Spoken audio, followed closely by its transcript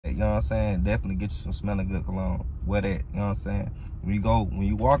know what I'm saying, definitely get you some smelling good cologne. Wear that, you know what I'm saying? When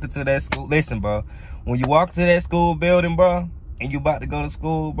you walk into that school, listen, bro. When you walk into that school building, bro, and you about to go to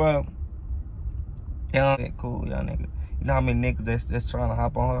school, bro, you know, cool, y'all nigga. You know how many niggas that's trying to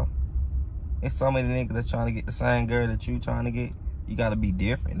hop on her? There's so many niggas that's trying to get the same girl that you trying to get. You gotta be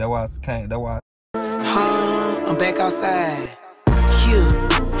different. That's why I'm back outside.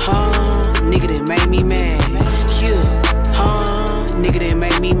 Nigga that made me mad. Nigga that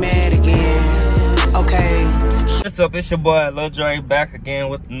made me mad again. Okay. What's up? It's your boy Lil Dre back again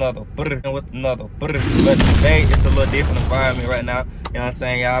with another. But today it's a little different environment right now. You know what I'm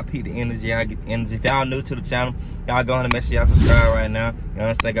saying? Y'all peep the energy. Y'all get the energy. If y'all new to the channel, y'all go ahead and make sure y'all subscribe right now. You know what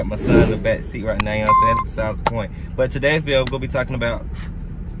I'm saying? Got my son in the back seat right now. You know what I'm saying? That's besides the point. But today's video, we're gonna be talking about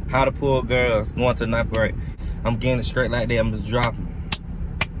how to pull girls going to the 9th grade. I'm getting it straight like that. I'm just dropping. You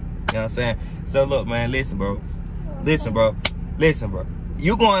know what I'm saying? So look, man, listen, bro. Listen, bro.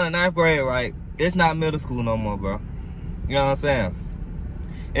 You going to 9th grade, right? It's not middle school no more, bro. You know what I'm saying?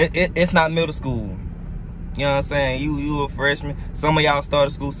 It's not middle school. You know what I'm saying? You a freshman. Some of y'all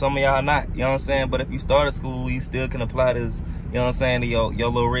started school, some of y'all not. You know what I'm saying? But if you started school, you still can apply this, you know what I'm saying, to your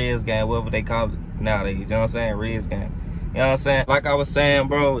little res game, whatever they call it nowadays. You know what I'm saying? Res game. You know what I'm saying? Like I was saying,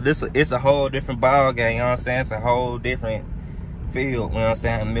 bro, it's a whole different ball game. You know what I'm saying? It's a whole different field, you know what I'm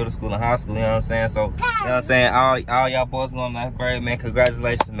saying, in middle school and high school, you know what I'm saying? So, you know what I'm saying, all y'all boys going to 9th grade, man,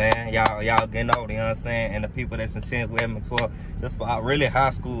 congratulations, man. Y'all getting older, you know what I'm saying? And the people that's in 10th, 11th, and 12th, just for really high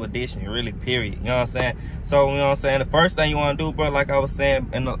school edition, really, period, you know what I'm saying? So, you know what I'm saying, the first thing you want to do, bro, like I was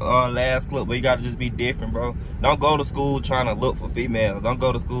saying in the last clip, but you got to just be different, bro. Don't go to school trying to look for females. Don't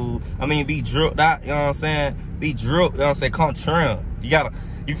go to school, be drilled out, you know what I'm saying? Be drilled, you know what I'm saying? Come trim.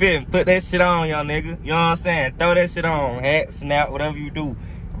 You feel me? Put that shit on, y'all nigga. You know what I'm saying? Throw that shit on. Hat, snap, whatever you do.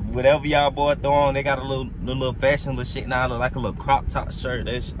 Whatever y'all boy throw on, they got a little fashion little shit now. Look like a little crop top shirt.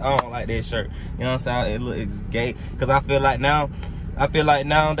 I don't like that shirt. You know what I'm saying? It's gay. Cause I feel like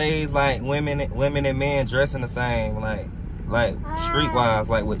nowadays, like women and men dressing the same, like streetwise,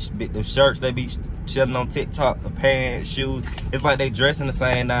 like with the shirts they be chilling on TikTok, the pants, shoes. It's like they dressing the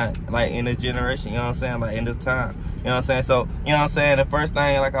same now, like in this generation, you know what I'm saying? Like in this time. You know what I'm saying? So, you know what I'm saying? The first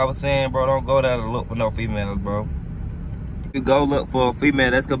thing, like I was saying, bro, don't go there to look for no females, bro. If you go look for a female,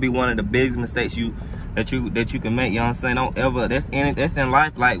 that's gonna be one of the biggest mistakes that you can make. You know what I'm saying? Don't ever. That's in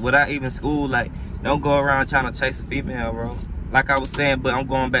life. Like without even school, like don't go around trying to chase a female, bro. Like I was saying, but I'm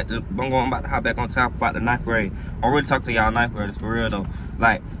going about to hop back on top about the 9th grade. I'm really talking to y'all 9th graders for real though.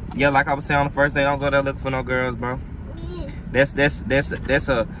 Like, yeah, like I was saying on the first day, don't go there looking for no girls, bro.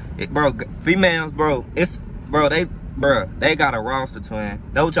 Bro, females, bro. They got a roster, twin.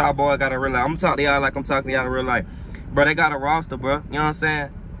 That's what y'all boy gotta realize. I'm talking to y'all like I'm talking to y'all in real life. Bro, they got a roster, bro. You know what I'm saying?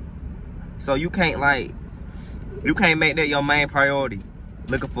 So you can't make that your main priority.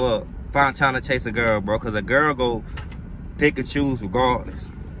 Trying to chase a girl, bro. Cause a girl go pick and choose regardless,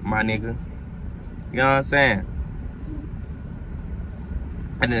 my nigga. You know what I'm saying?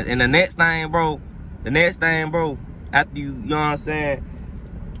 And the next thing, bro, after you know what I'm saying,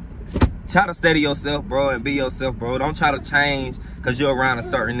 try to steady yourself, bro, and be yourself, bro. Don't try to change because you're around a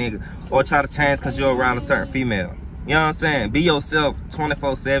certain nigga. Or try to change because you're around a certain female. You know what I'm saying? Be yourself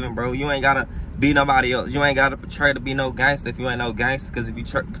 24/7, bro. You ain't got to be nobody else. You ain't got to portray to be no gangster if you ain't no gangster. Because if you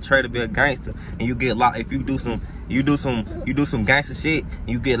portray to be a gangster and you get locked, if you do some gangster shit and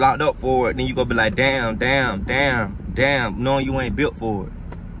you get locked up for it, then you gonna be like, damn, knowing you ain't built for it.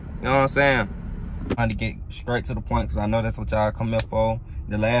 You know what I'm saying? Trying to get straight to the point because I know that's what y'all come here for.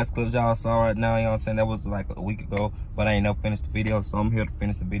 The last clips y'all saw right now, you know what I'm saying, that was like a week ago, but I ain't never finished the video, so I'm here to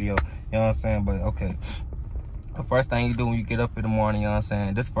finish the video, you know what I'm saying? But okay, the first thing you do when you get up in the morning, you know what I'm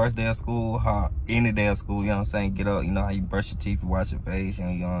saying, this first day of school, any day of school, you know what I'm saying, get up, you know how you brush your teeth, you wash your face, you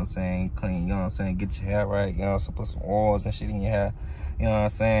know what I'm saying, clean, you know what I'm saying, get your hair right, you know what I'm saying, put some oils and shit in your hair, you know what I'm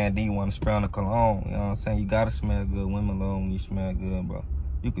saying, then you want to spray on the cologne, you know what I'm saying, you gotta smell good. Women love when you smell good, bro.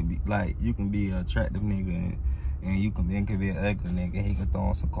 You can be an attractive nigga and you can be an ugly nigga. He can throw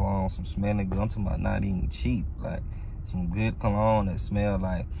on some cologne, some smelling good. I'm talking about not even cheap, like some good cologne that smell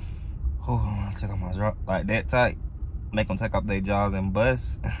like, oh, check out my drop, like that type. Make them take off their jaws and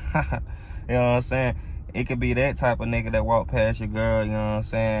bust. You know what I'm saying? It could be that type of nigga that walk past your girl, you know what I'm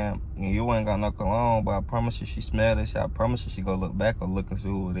saying? And you ain't got no cologne, but I promise you, she smell that shit. I promise you, she go look back or look and see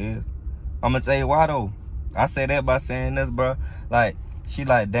who it is. I'm gonna tell you why though. I say that by saying this, bro. Like, she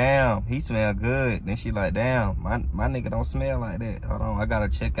like, damn, he smell good. Then she like, damn, my nigga don't smell like that. Hold on, I gotta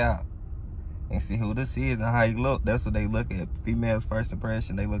check out and see who this is and how you look. That's what they look at. Females' first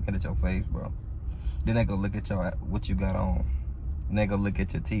impression, they looking at your face, bro. Then they go look at what you got on. And they go look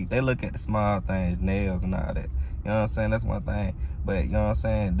at your teeth. They look at the small things, nails and all that. You know what I'm saying? That's one thing. But, you know what I'm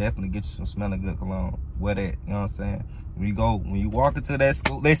saying? Definitely get you some smelling good cologne. Wear that, you know what I'm saying? When you walk into that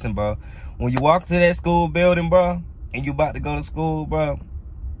school, listen, bro. When you walk to that school building, bro, and you about to go to school, bro,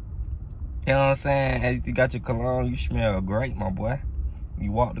 you know what I'm saying? As you got your cologne, you smell great, my boy.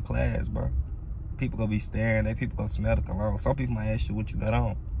 You walk to class, bro. People gonna be staring at, people gonna smell the cologne. Some people might ask you what you got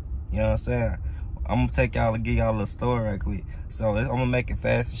on. You know what I'm saying? I'm gonna take y'all and give y'all a little story right quick. So I'm gonna make it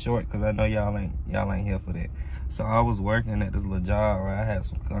fast and short because I know y'all ain't here for that. So I was working at this little job, right? I had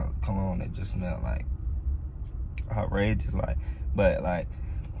some cologne that just smelled like outrageous, like, but like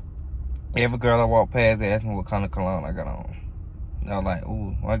every girl I walked past, they asked me what kind of cologne I got on. And I was like,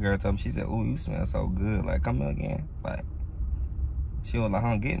 ooh, my girl told me, she said, ooh, you smell so good. Like, come here again. Like, she was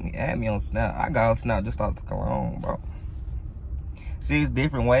like, get me, add me on Snap. I got on Snap just off the cologne, bro. See, it's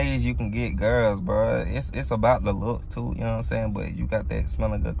different ways you can get girls, bro. It's about the looks too, you know what I'm saying? But you got that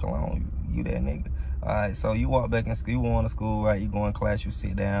smelling good cologne, you that nigga. All right, so you walk back in school, you going to school, right? You go in class, you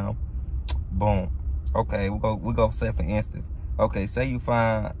sit down, boom. Okay, we go say for instance. Okay, say you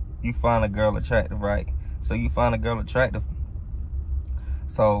find a girl attractive, right? So you find a girl attractive.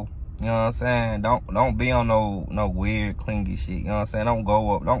 So, you know what I'm saying? Don't be on no weird clingy shit. You know what I'm saying?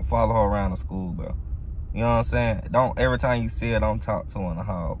 Don't follow her around the school, bro. You know what I'm saying? Every time you see her, don't talk to her in the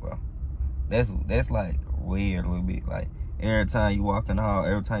hall, bro. That's like weird a little bit. Like every time you walk in the hall,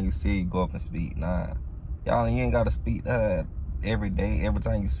 every time you see her, you go up and speak. Nah. You ain't gotta speak to her every day, every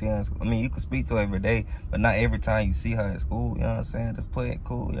time you see her in school. I mean, you can speak to her every day, but not every time you see her at school. You know what I'm saying? Just play it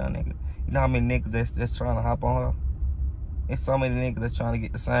cool, y'all nigga. You know how many niggas that's trying to hop on her? There's so many niggas that's trying to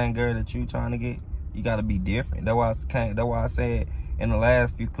get the same girl that you trying to get. You gotta be different. That's why I said in the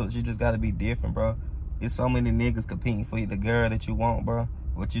last few clips, you just gotta be different, bro. There's so many niggas competing for the girl that you want, bro.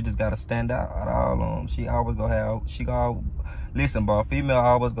 But you just gotta stand out of all of them. She always listen, bro. Female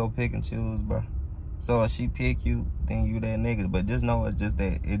always go pick and choose, bro. So if she pick you, then you that nigga. But just know it's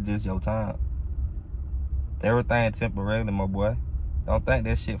just your time. Everything temporarily, my boy. Don't think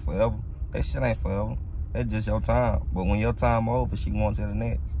that shit forever. That shit ain't forever. That's just your time. But when your time over, she wants to the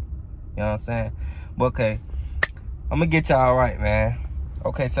next. You know what I'm saying? But okay, I'm gonna get y'all right, man.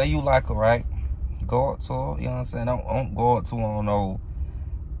 Okay, say you like her, right? Go up to her, you know what I'm saying? Don't go up to her on no,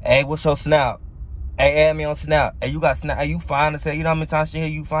 hey, what's your Snap? Hey, add me on Snap. Hey, you got Snap? Hey, you fine as hell? You know how many times she hear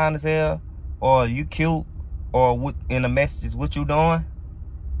you fine as hell? Or you cute? Or what in the messages, what you doing?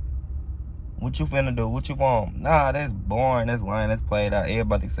 What you finna do? What you want? Nah, that's boring. That's lame. That's played out.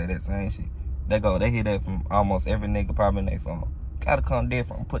 Everybody say that same shit. They hear that from almost every nigga probably in their phone. Gotta come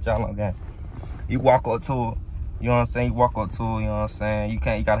different. Put y'all on game. You walk up to her. You know what I'm saying? You walk up to her, you know what I'm saying? You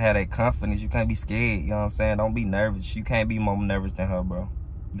gotta have that confidence. You can't be scared, you know what I'm saying? Don't be nervous. You can't be more nervous than her, bro.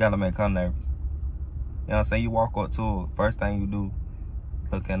 You gotta make her nervous. You know what I'm saying? You walk up to her, first thing you do,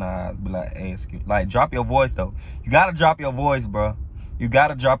 look in her eyes, be like, hey, excuse. Like, drop your voice, though. You gotta drop your voice, bro. You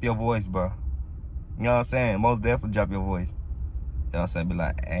gotta drop your voice, bro. You know what I'm saying? Most definitely drop your voice. You know what I'm saying? Be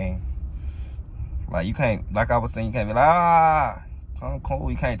like, hey. Like, you can't, like I was saying, you can't be like, I'm cool.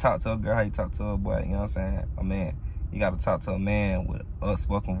 You can't talk to a girl how you talk to a boy. You know what I'm saying? A man. You got to talk to a man with a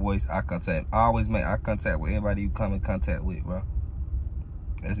spoken voice, eye contact. I always make eye contact with everybody you come in contact with, bro.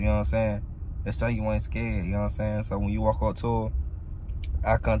 That's, you know what I'm saying? That's show you ain't scared, you know what I'm saying? So when you walk up to her,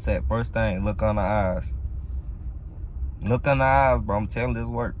 eye contact, first thing, look on the eyes. Look in the eyes, bro. I'm telling this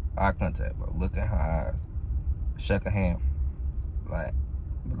work. Eye contact, bro. Look in her eyes. Shake her hand. Like,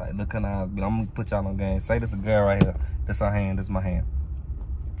 look in the eyes. But I'm going to put y'all on game. Say this a girl right here. This her hand. This my hand.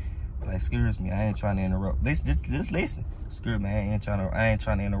 Like, excuse me. I ain't trying to interrupt. Just listen. Excuse me. I ain't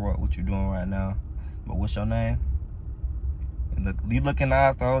trying to interrupt what you're doing right now. But what's your name? And look, you look in the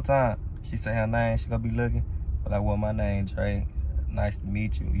eyes the whole time. She say her name. She gonna be looking. But like, well, my name Dre. Nice to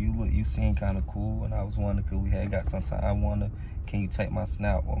meet you. You seem kind of cool, and I was wondering, could we have got some time? I wonder, can you take my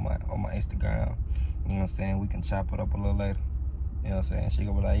Snap on my Instagram? You know what I'm saying? We can chop it up a little later. You know what I'm saying? She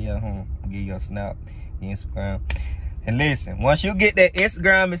gonna be like, yeah, I'll give you a Snap, your Instagram. And listen, once you get that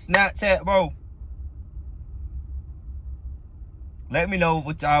Instagram and Snapchat, bro, let me know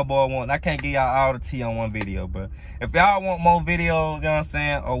what y'all boy want. I can't give y'all all the tea on one video, but if y'all want more videos, you know what I'm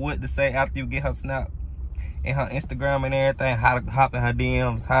saying, or what to say after you get her Snap and her Instagram and everything, how to hop in her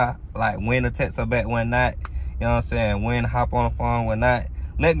DMs, like when to text her back, when not, you know what I'm saying, when to hop on the phone, when not,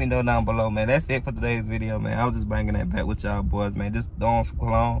 let me know down below, man. That's it for today's video, man. I was just bringing that back with y'all boys, man. Just don't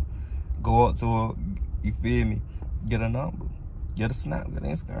cologne, go up to her, you feel me, get a number, get a Snap, get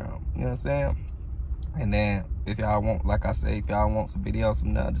an Instagram, you know what I'm saying? And then if y'all want, like I say, if y'all want some videos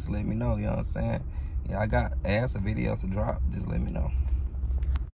from now, just let me know, you know what I'm saying? Yeah, I got ads of videos to drop, just let me know.